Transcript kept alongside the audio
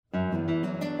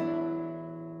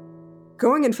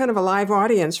Going in front of a live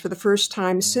audience for the first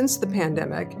time since the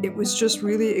pandemic, it was just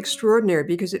really extraordinary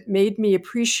because it made me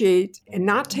appreciate and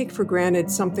not take for granted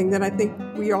something that I think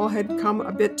we all had come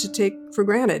a bit to take for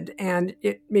granted. And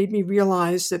it made me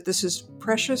realize that this is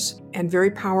precious and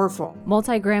very powerful.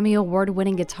 Multi-Grammy Award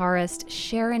Winning guitarist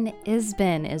Sharon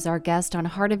Isbin is our guest on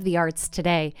Heart of the Arts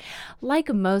today.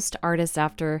 Like most artists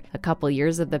after a couple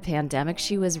years of the pandemic,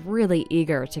 she was really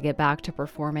eager to get back to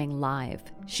performing live.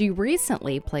 She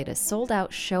recently played a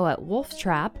sold-out show at Wolf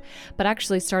Trap, but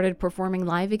actually started performing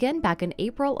live again back in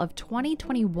April of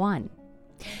 2021.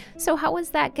 So how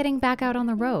was that getting back out on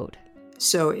the road?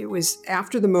 So it was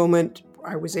after the moment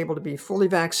I was able to be fully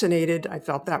vaccinated. I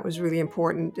felt that was really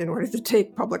important in order to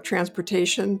take public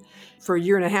transportation. For a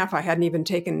year and a half, I hadn't even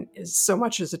taken so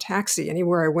much as a taxi.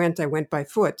 Anywhere I went by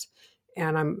foot.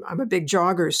 And I'm a big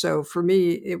jogger, so for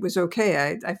me, it was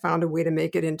okay. I found a way to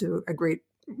make it into a great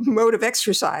mode of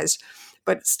exercise.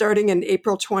 But starting in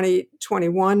April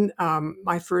 2021,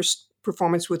 my first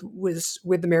performance was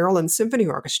with the Maryland Symphony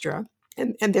Orchestra.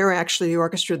 And they're actually the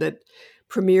orchestra that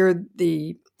premiered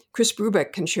the Chris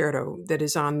Brubeck concerto that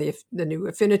is on the new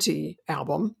Affinity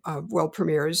album, world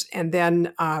premieres. And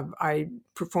then I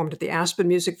performed at the Aspen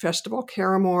Music Festival,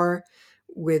 Caramore,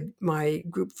 with my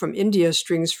group from India,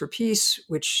 Strings for Peace,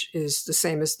 which is the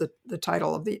same as the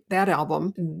title of that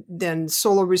album. And then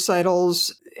solo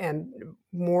recitals and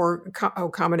more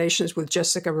combinations with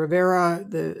Jessica Rivera,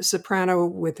 the soprano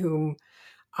with whom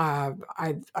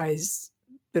I've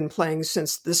been playing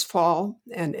since this fall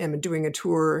and am doing a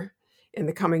tour in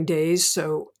the coming days.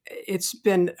 So it's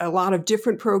been a lot of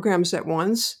different programs at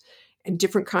once and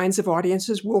different kinds of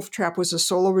audiences. Wolf Trap was a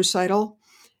solo recital.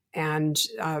 And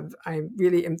I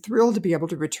really am thrilled to be able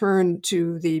to return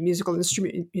to the Musical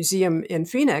Instrument Museum in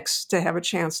Phoenix to have a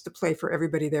chance to play for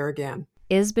everybody there again.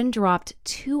 Isbin dropped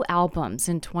 2 albums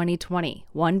in 2020,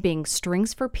 one being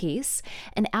Strings for Peace,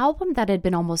 an album that had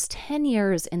been almost 10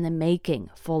 years in the making,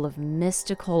 full of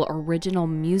mystical original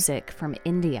music from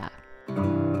India.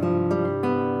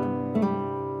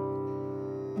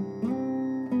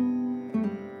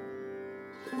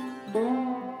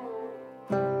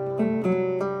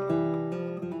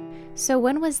 So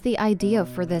when was the idea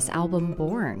for this album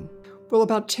born? Well,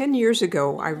 about 10 years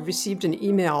ago, I received an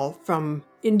email from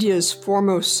India's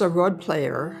foremost sarod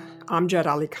player, Amjad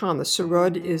Ali Khan. The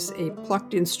sarod is a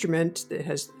plucked instrument that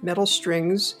has metal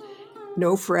strings,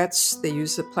 no frets. They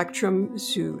use the plectrum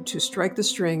to strike the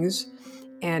strings.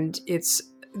 And it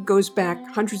goes back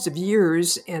hundreds of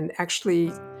years. And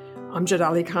actually, Amjad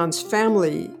Ali Khan's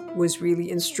family was really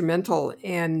instrumental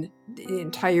in the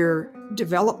entire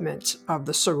development of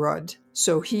the sarod.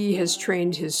 So he has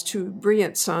trained his 2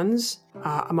 brilliant sons,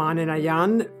 Aman and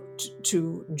Ayan,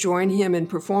 to join him in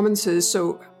performances.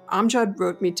 So Amjad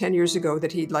wrote me 10 years ago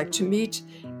that he'd like to meet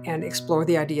and explore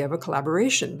the idea of a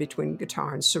collaboration between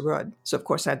guitar and sarod. So of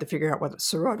course I had to figure out what a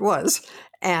sarod was.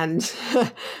 And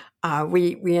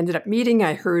we ended up meeting.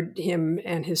 I heard him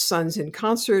and his sons in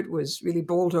concert, was really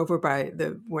bowled over by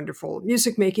the wonderful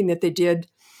music making that they did.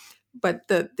 But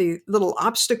the little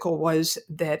obstacle was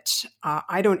that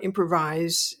I don't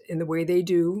improvise in the way they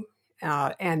do,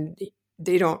 and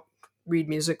they don't read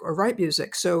music or write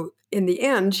music. So in the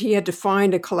end, he had to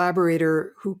find a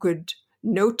collaborator who could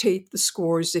notate the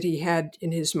scores that he had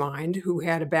in his mind, who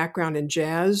had a background in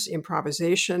jazz,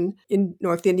 improvisation, in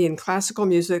North Indian classical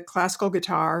music, classical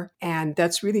guitar, and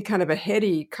that's really kind of a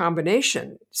heady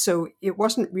combination. So it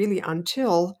wasn't really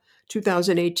until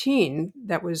 2018,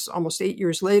 that was almost 8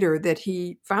 years later, that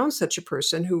he found such a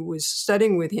person who was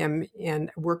studying with him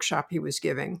in a workshop he was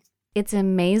giving. It's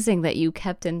amazing that you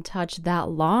kept in touch that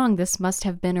long. This must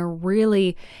have been a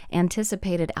really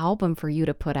anticipated album for you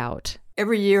to put out.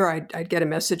 Every year I'd get a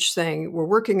message saying, we're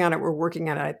working on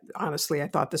it. Honestly, I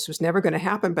thought this was never going to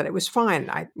happen, but it was fine.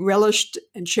 I relished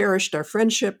and cherished our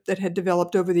friendship that had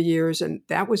developed over the years, and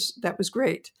that was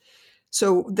great.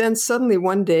 So then suddenly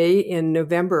one day in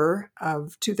November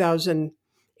of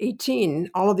 2018,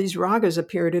 all of these ragas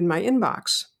appeared in my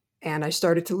inbox. And I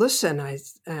started to listen.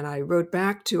 And I wrote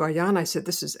back to Ayan. I said,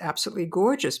 this is absolutely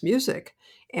gorgeous music.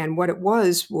 And what it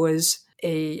was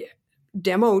a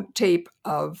demo tape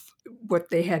of what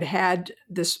they had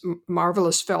this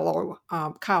marvelous fellow,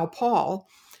 Kyle Paul,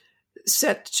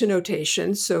 set to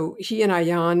notation. So he and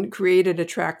Ayan created a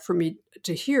track for me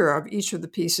to hear of each of the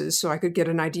pieces so I could get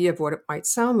an idea of what it might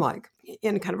sound like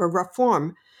in kind of a rough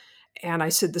form. And I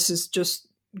said, this is just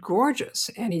gorgeous.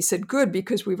 And he said, good,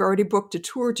 because we've already booked a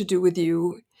tour to do with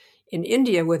you in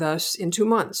India with us in 2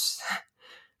 months.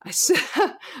 I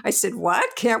said,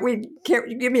 what? Can't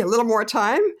you give me a little more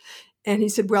time? And he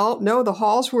said, well, no, the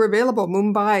halls were available,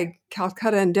 Mumbai,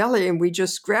 Calcutta, and Delhi, and we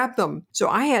just grabbed them. So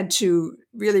I had to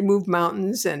really move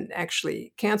mountains and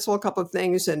actually cancel a couple of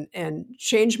things and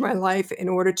change my life in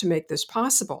order to make this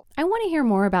possible. I want to hear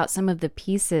more about some of the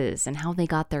pieces and how they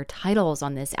got their titles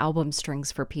on this album,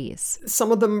 Strings for Peace.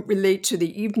 Some of them relate to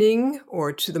the evening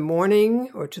or to the morning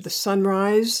or to the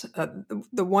sunrise.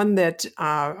 The one that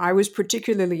I was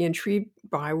particularly intrigued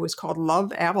by was called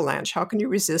Love Avalanche. How can you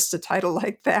resist a title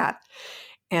like that?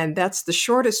 And that's the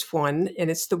shortest one, and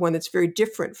it's the one that's very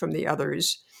different from the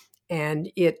others.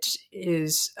 And it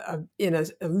is in a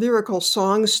lyrical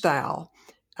song style,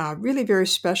 really very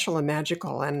special and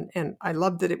magical. And I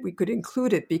love that we could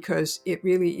include it because it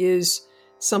really is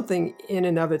something in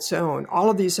and of its own. All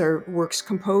of these are works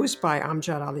composed by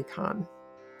Amjad Ali Khan.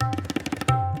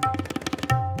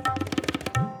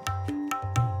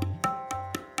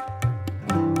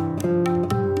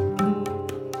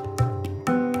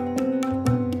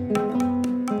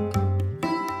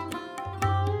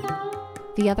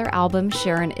 The other album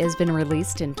Sharon Isbin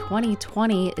released in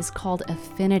 2020 is called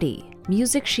Affinity,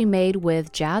 music she made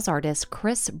with jazz artist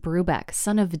Chris Brubeck,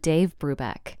 son of Dave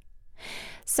Brubeck.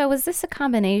 So is this a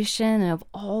combination of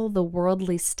all the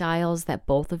worldly styles that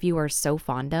both of you are so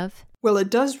fond of? Well,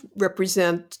 it does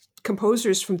represent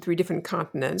composers from 3 different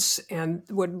continents. And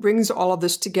what brings all of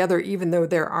this together, even though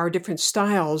there are different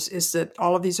styles, is that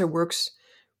all of these are works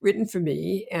written for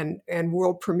me and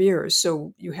world premieres.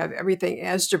 So you have everything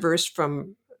as diverse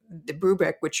from the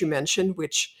Brubeck, which you mentioned,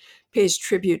 which pays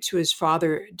tribute to his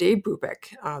father, Dave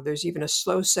Brubeck. There's even a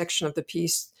slow section of the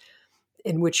piece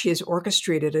in which he has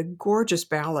orchestrated a gorgeous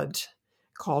ballad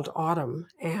called Autumn.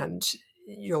 And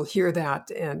you'll hear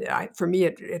that. And for me,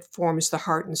 it forms the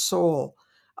heart and soul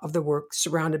of the work,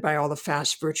 surrounded by all the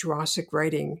fast virtuosic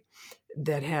writing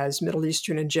that has Middle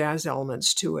Eastern and jazz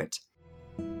elements to it.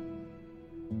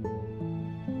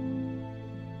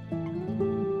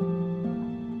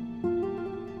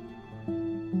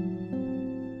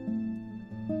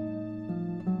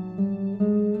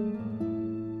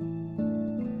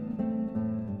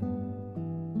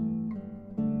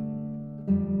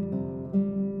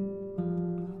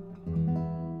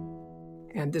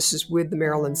 And this is with the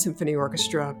Maryland Symphony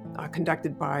Orchestra,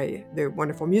 conducted by the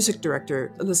wonderful music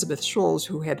director, Elizabeth Scholes,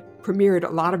 who had premiered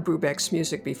a lot of Brubeck's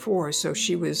music before. So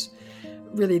she was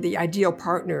really the ideal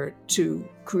partner to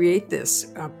create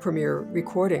this premiere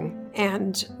recording.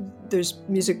 And there's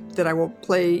music that I will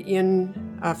play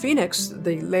in Phoenix,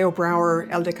 the Leo Brouwer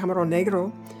El Decámero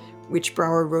Negro, which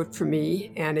Brouwer wrote for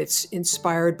me. And it's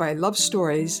inspired by love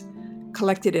stories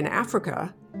collected in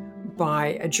Africa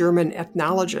by a German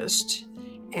ethnologist.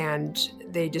 And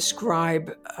they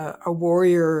describe a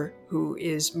warrior who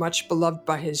is much beloved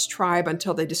by his tribe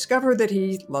until they discover that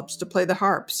he loves to play the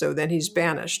harp. So then he's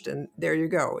banished, and there you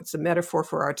go. It's a metaphor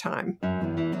for our time.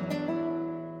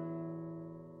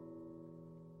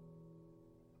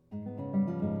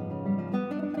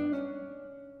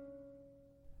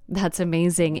 That's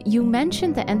amazing. You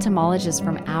mentioned the entomologist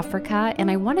from Africa,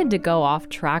 and I wanted to go off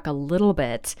track a little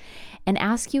bit and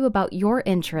ask you about your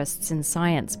interests in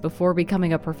science before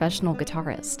becoming a professional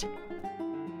guitarist.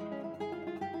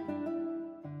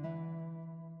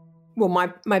 Well,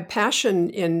 my passion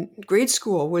in grade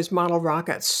school was model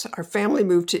rockets. Our family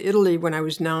moved to Italy when I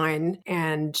was 9,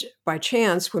 and by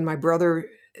chance, when my brother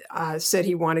said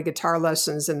he wanted guitar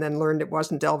lessons and then learned it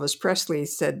wasn't Elvis Presley, he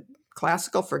said,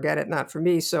 classical, forget it, not for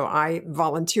me. So I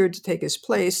volunteered to take his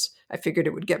place. I figured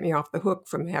it would get me off the hook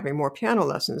from having more piano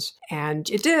lessons. And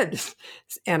it did.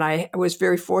 And I was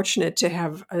very fortunate to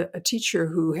have a teacher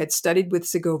who had studied with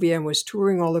Segovia and was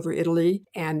touring all over Italy.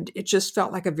 And it just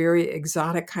felt like a very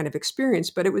exotic kind of experience.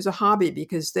 But it was a hobby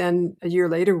because then a year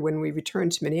later, when we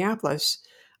returned to Minneapolis,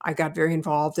 I got very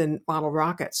involved in model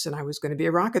rockets, and I was going to be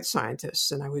a rocket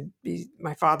scientist. And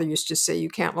my father used to say, you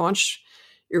can't launch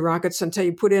your rockets until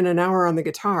you put in an hour on the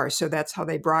guitar. So that's how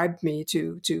they bribed me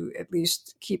to at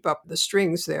least keep up the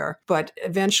strings there. But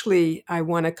eventually I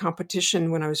won a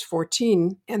competition when I was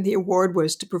 14, and the award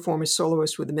was to perform as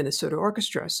soloist with the Minnesota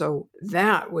Orchestra. So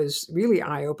that was really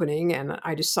eye-opening, and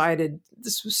I decided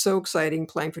this was so exciting,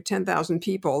 playing for 10,000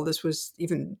 people. This was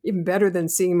even better than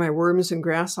seeing my worms and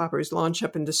grasshoppers launch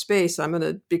up into space. I'm going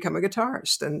to become a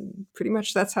guitarist, and pretty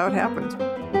much that's how it happened.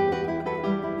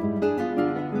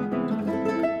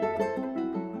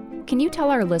 Can you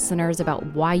tell our listeners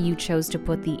about why you chose to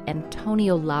put the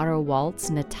Antonio Lara waltz,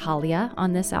 Natalia,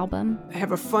 on this album? I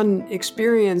have a fun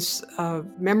experience of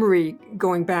memory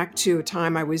going back to a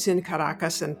time I was in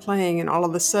Caracas and playing, and all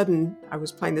of a sudden I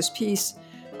was playing this piece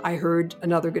I heard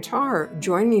another guitar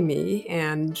joining me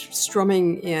and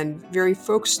strumming in very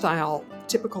folk style,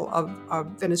 typical of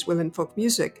Venezuelan folk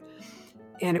music.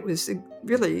 And it was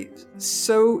really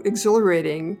so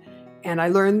exhilarating. And I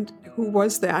learned who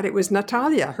was that. It was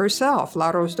Natalia herself,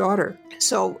 Lauro's daughter.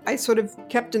 So I sort of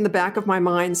kept in the back of my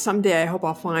mind, someday I hope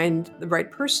I'll find the right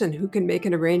person who can make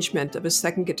an arrangement of a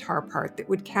second guitar part that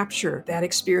would capture that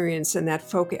experience and that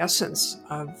folk essence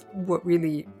of what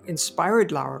really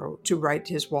inspired Lauro to write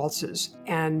his waltzes.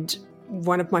 And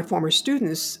one of my former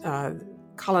students,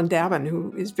 Colin Davin,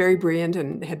 who is very brilliant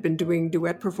and had been doing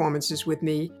duet performances with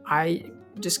me, I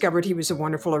discovered he was a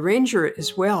wonderful arranger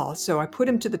as well. So I put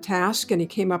him to the task and he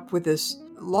came up with this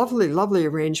lovely, lovely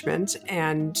arrangement.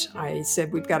 And I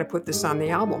said, we've got to put this on the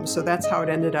album. So that's how it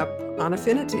ended up on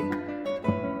Affinity.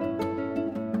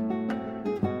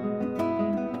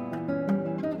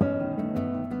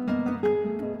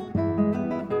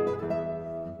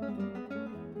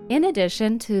 In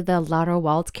addition to the Lauro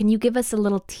Waltz, can you give us a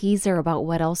little teaser about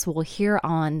what else we'll hear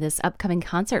on this upcoming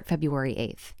concert February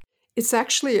 8th? It's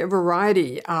actually a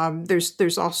variety.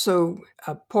 There's also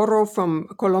a Porro from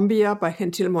Colombia by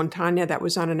Gentil Montaña that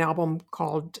was on an album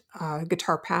called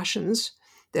Guitar Passions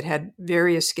that had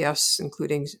various guests,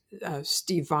 including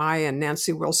Steve Vai and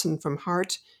Nancy Wilson from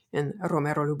Heart and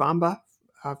Romero Lubamba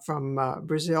from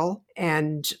Brazil.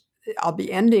 And I'll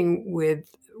be ending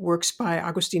with works by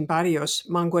Agustin Barrios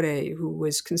Mangoré, who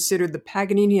was considered the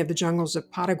Paganini of the jungles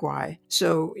of Paraguay.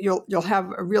 So you'll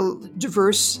have a real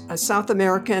diverse South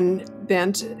American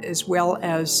bent as well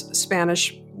as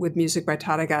Spanish with music by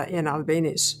Tárrega and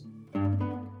Albéniz.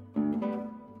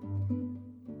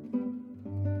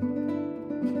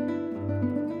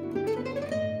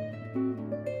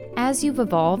 As you've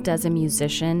evolved as a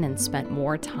musician and spent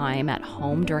more time at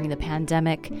home during the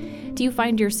pandemic, do you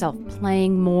find yourself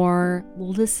playing more,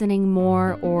 listening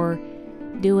more, or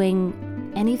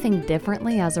doing anything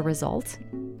differently as a result?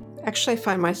 Actually, I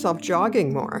find myself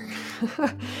jogging more.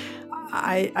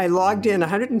 I logged in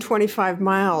 125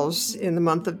 miles in the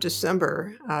month of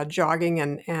December, jogging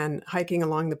and hiking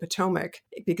along the Potomac,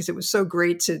 because it was so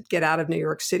great to get out of New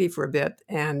York City for a bit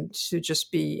and to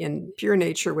just be in pure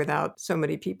nature without so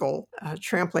many people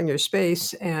trampling your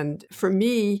space. And for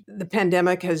me, the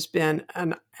pandemic has been,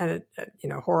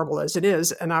 horrible as it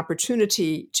is, an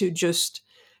opportunity to just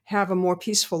have a more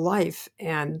peaceful life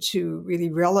and to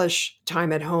really relish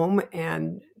time at home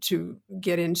and to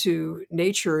get into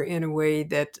nature in a way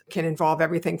that can involve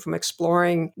everything from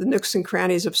exploring the nooks and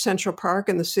crannies of Central Park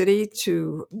in the city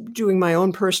to doing my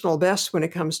own personal best when it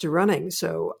comes to running.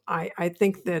 So I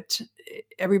think that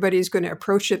everybody's going to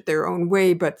approach it their own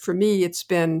way, but for me, it's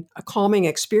been a calming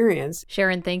experience.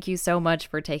 Sharon, thank you so much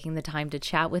for taking the time to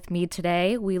chat with me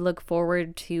today. We look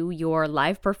forward to your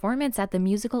live performance at the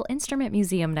Musical Instrument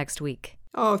Museum next week.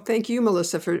 Oh, thank you,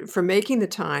 Melissa, for making the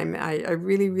time. I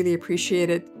really, really appreciate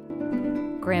it.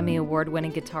 Grammy Award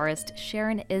winning guitarist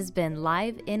Sharon Isbin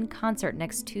live in concert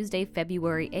next Tuesday,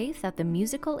 February 8th at the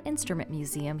Musical Instrument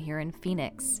Museum here in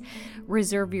Phoenix.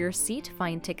 Reserve your seat,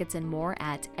 find tickets and more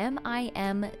at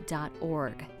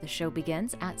mim.org. The show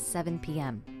begins at 7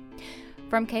 p.m.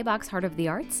 From KBOX Heart of the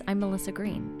Arts, I'm Melissa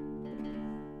Green.